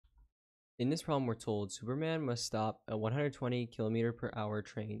In this problem, we're told Superman must stop a 120 km/h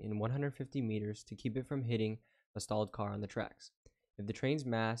train in 150 meters to keep it from hitting a stalled car on the tracks. If the train's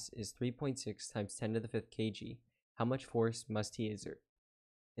mass is 3.6 times 10 to the 5th kg, how much force must he exert?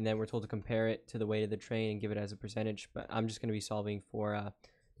 And then we're told to compare it to the weight of the train and give it as a percentage, but I'm just going to be solving for the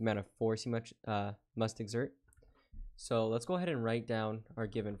amount of force he must exert. So let's go ahead and write down our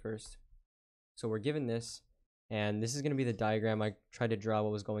given first. So we're given this, and this is going to be the diagram. I tried to draw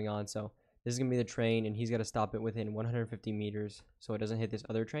what was going on. So this is going to be the train, and he's got to stop it within 150 meters so it doesn't hit this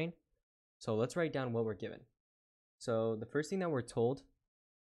other train. So let's write down what we're given. So the first thing that we're told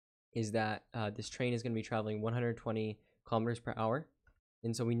is that this train is going to be traveling 120 kilometers per hour.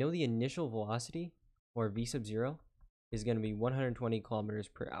 And so we know the initial velocity, or v sub 0, is going to be 120 kilometers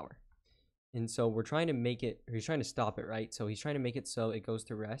per hour. And so we're trying to make it, or he's trying to stop it, right? So he's trying to make it so it goes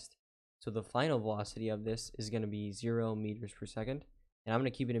to rest. So the final velocity of this is going to be 0 meters per second. And I'm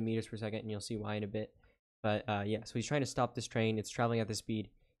going to keep it in meters per second, and you'll see why in a bit. But yeah, so he's trying to stop this train. It's traveling at this speed.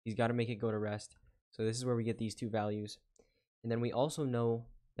 He's got to make it go to rest. So this is where we get these two values. And then we also know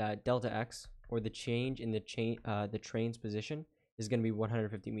that delta x, or the change in the train's position, is going to be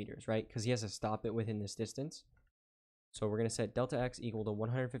 150 meters, right? Because he has to stop it within this distance. So we're going to set delta x equal to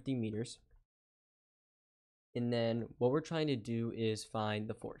 150 meters. And then what we're trying to do is find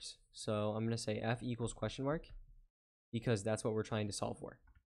the force. So I'm going to say F equals question mark, because that's what we're trying to solve for.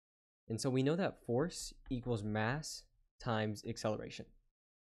 And so we know that force equals mass times acceleration.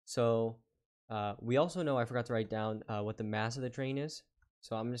 So we also know, I forgot to write down what the mass of the train is.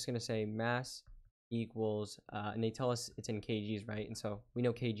 So I'm just going to say mass equals, and they tell us it's in kgs, right? And so we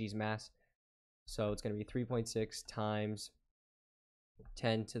know kg's mass. So it's going to be 3.6 times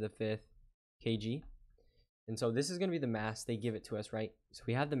 10 to the 5th kg. And so this is going to be the mass. They give it to us, right? So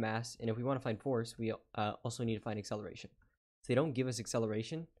we have the mass, and if we want to find force, we also need to find acceleration. So they don't give us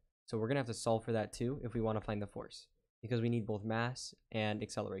acceleration, so we're going to have to solve for that too if we want to find the force, because we need both mass and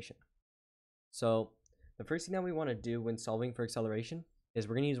acceleration. So the first thing that we want to do when solving for acceleration is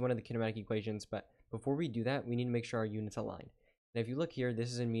we're going to use one of the kinematic equations, but before we do that, we need to make sure our units align. And if you look here,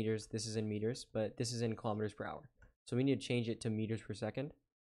 this is in meters, but this is in kilometers per hour. So we need to change it to meters per second.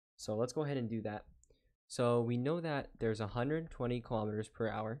 So let's go ahead and do that. So we know that there's 120 kilometers per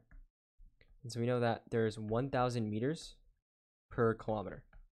hour. And so we know that there's 1,000 meters per kilometer.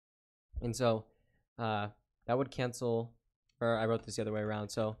 And so that would cancel, or I wrote this the other way around.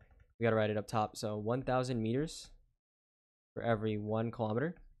 So we got to write it up top. So 1,000 meters for every 1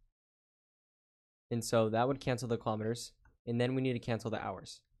 kilometer. And so that would cancel the kilometers. And then we need to cancel the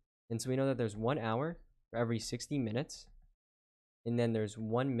hours. And so we know that there's 1 hour for every 60 minutes. And then there's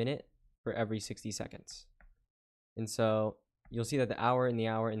 1 minute for every 60 seconds. And so you'll see that the hour and the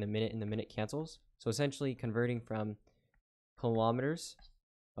hour and the minute cancels. So essentially converting from kilometers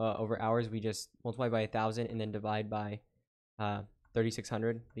over hours, we just multiply by 1,000 and then divide by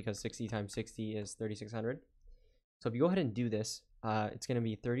 3,600, because 60 times 60 is 3,600. So if you go ahead and do this, it's going to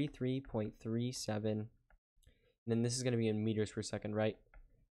be 33.37. And then this is going to be in meters per second, right?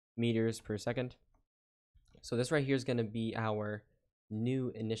 Meters per second. So this right here is going to be our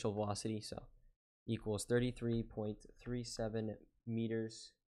new initial velocity, so equals 33.37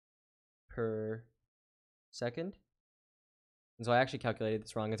 meters per second. And so I actually calculated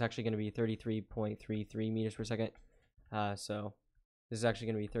this wrong. It's actually going to be 33.33 meters per second. So this is actually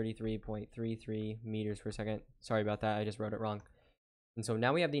going to be 33.33 meters per second. Sorry about that, I just wrote it wrong. And so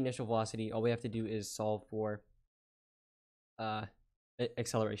now we have the initial velocity. All we have to do is solve for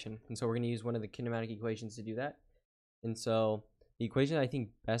acceleration. And so we're going to use one of the kinematic equations to do that. And so the equation I think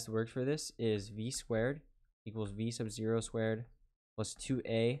best works for this is v squared equals v sub 0 squared plus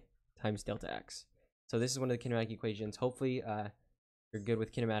 2a times delta x. So this is one of the kinematic equations. Hopefully you're good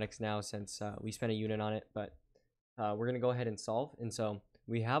with kinematics now, since we spent a unit on it, but we're going to go ahead and solve. And so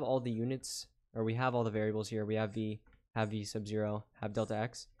we have all the units, or we have all the variables here. We have v sub 0, have delta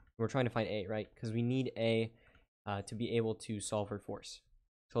x. And we're trying to find a, right? Because we need a to be able to solve for force.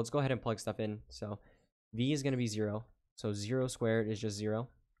 So let's go ahead and plug stuff in. So v is going to be 0. So 0 squared is just 0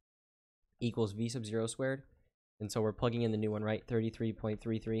 equals v sub 0 squared. And so we're plugging in the new one, right?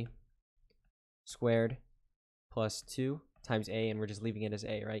 33.33 squared plus 2 times a, and we're just leaving it as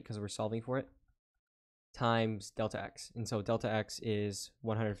a, right? Because we're solving for it, times delta x. And so delta x is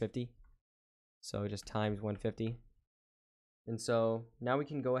 150. So just times 150. And so now we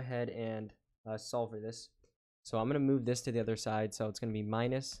can go ahead and solve for this. So I'm going to move this to the other side. So it's going to be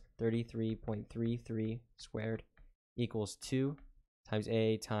minus 33.33 squared equals 2 times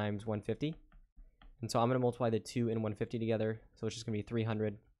a times 150. And so I'm going to multiply the 2 and 150 together. So it's just going to be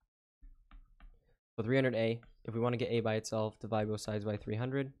 300. So 300a, if we want to get a by itself, divide both sides by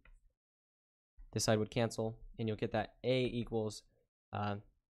 300. this side would cancel, and you'll get that A equals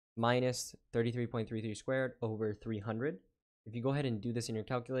minus 33.33 squared over 300. If you go ahead and do this in your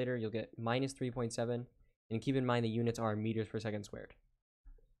calculator, you'll get minus 3.7, and keep in mind the units are meters per second squared.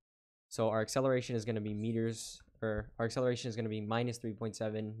 So our acceleration is going to be minus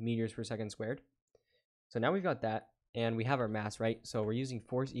 3.7 meters per second squared. So now we've got that, and we have our mass, right? So we're using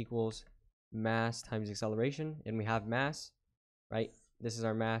force equals mass times acceleration, and we have mass, right? This is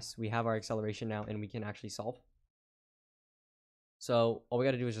our mass. We have our acceleration now, and we can actually solve. So all we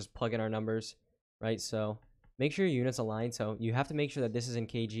got to do is just plug in our numbers, right? So make sure your units align. So you have to make sure that this is in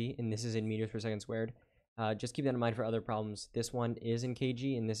kg and this is in meters per second squared. Just keep that in mind for other problems. This one is in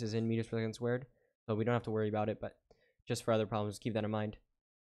kg and this is in meters per second squared, so we don't have to worry about it, but just for other problems, keep that in mind.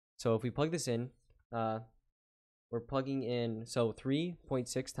 So if we plug this in, we're plugging in, so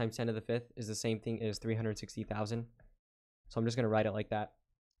 3.6 times 10 to the 5th is the same thing as 360,000. So I'm just going to write it like that.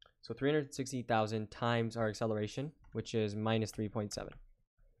 So 360,000 times our acceleration, which is minus 3.7.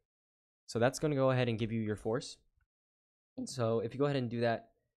 So that's going to go ahead and give you your force. And so if you go ahead and do that,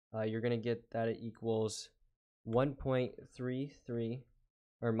 you're going to get that it equals 1.33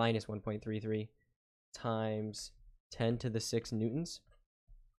 or minus 1.33 times 10 to the 6 newtons.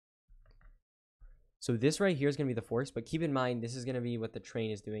 So this right here is going to be the force, but keep in mind this is going to be what the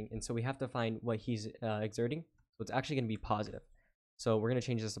train is doing, and so we have to find what he's exerting. So it's actually going to be positive. So we're going to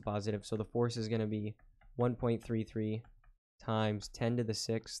change this to positive. So the force is going to be 1.33 times 10 to the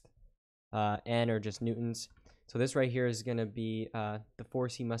 6th, n, or just newtons. So this right here is going to be the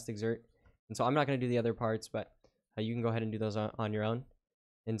force he must exert. And so I'm not going to do the other parts, but you can go ahead and do those on your own.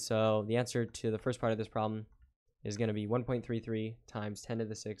 And so the answer to the first part of this problem is going to be 1.33 times 10 to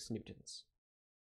the 6 newtons.